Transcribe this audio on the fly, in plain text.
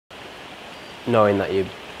knowing that your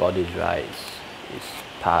body's right is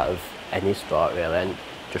part of any sport really, and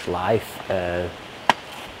just life.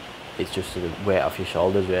 It's just a weight off your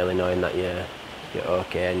shoulders really, knowing that you're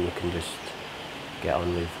okay and you can just get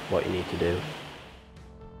on with what you need to do.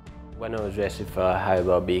 When I was racing for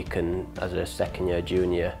Haribo Beacon as a second year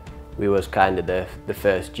junior, we was kind of the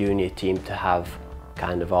first junior team to have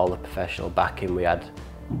kind of all the professional backing. We had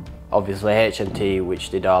obviously HMT, which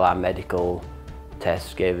did all our medical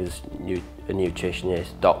tests, gave us a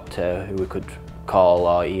nutritionist, doctor who we could call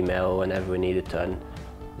or email whenever we needed to, and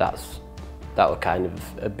that was kind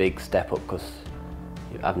of a big step up because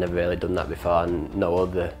I've never really done that before, and no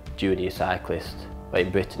other junior cyclist, but in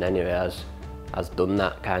Britain anyway, has done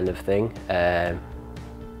that kind of thing.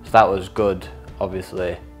 So that was good.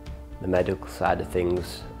 Obviously the medical side of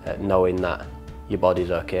things, knowing that your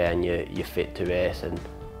body's okay and you're fit to race, and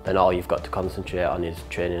then all you've got to concentrate on is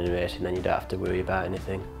training and racing, then you don't have to worry about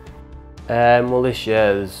anything. Well, this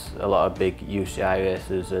year there's a lot of big UCI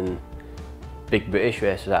races and big British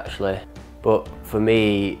races actually, but for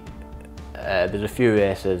me there's a few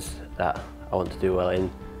races that I want to do well in.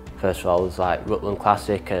 First of all, there's like Rutland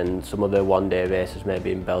Classic and some other one-day races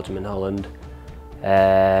maybe in Belgium and Holland.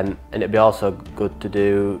 And it'd be also good to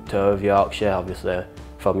do Tour of Yorkshire, obviously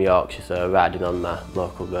from Yorkshire, so riding on my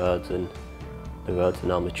local roads and the roads I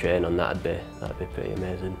normally train on, that'd be pretty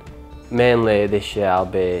amazing. Mainly this year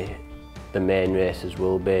the main races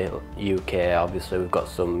will be UK. Obviously we've got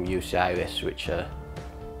some UCI races which are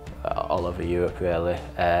all over Europe really,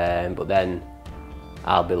 but then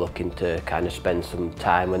I'll be looking to kind of spend some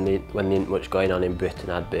time when there ain't much going on in Britain.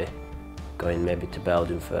 I'd be going maybe to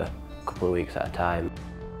Belgium for a couple of weeks at a time.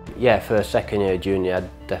 Yeah, for a second year junior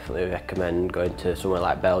I'd definitely recommend going to somewhere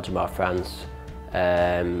like Belgium or France.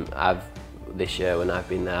 Last year when I've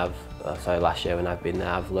been there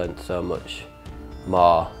I've learnt so much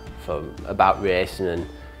more about racing and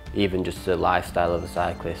even just the lifestyle of a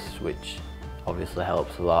cyclist, which obviously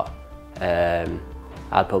helps a lot.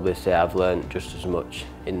 I'd probably say I've learnt just as much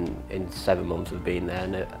in 7 months of being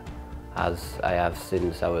there as I have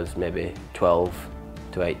since I was maybe 12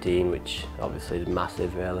 to 18, which obviously is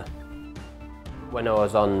massive really. When I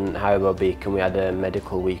was on Haribo Beacon, we had a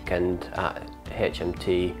medical weekend at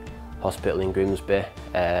HMT Hospital in Grimsby,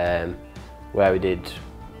 where we did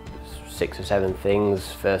 6 or 7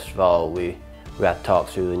 things. First of all, we had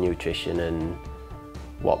talks through the nutrition and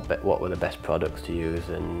what were the best products to use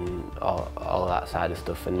and all that side of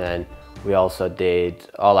stuff, and then we also did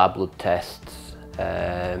all our blood tests.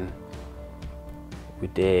 We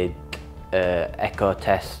did an echo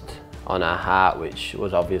test on our heart, which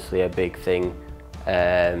was obviously a big thing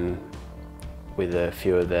with a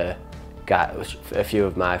few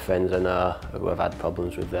of my friends I know who have had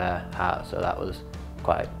problems with their heart, so that was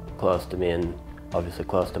quite close to me and obviously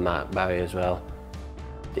close to Barry as well.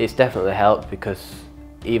 It's definitely helped because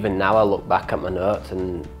even now I look back at my notes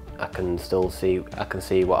and I can see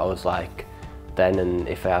what I was like then, and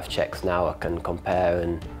if I have checks now I can compare,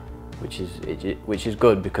 and which is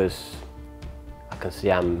good because I can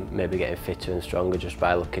see I'm maybe getting fitter and stronger just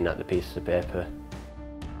by looking at the pieces of paper.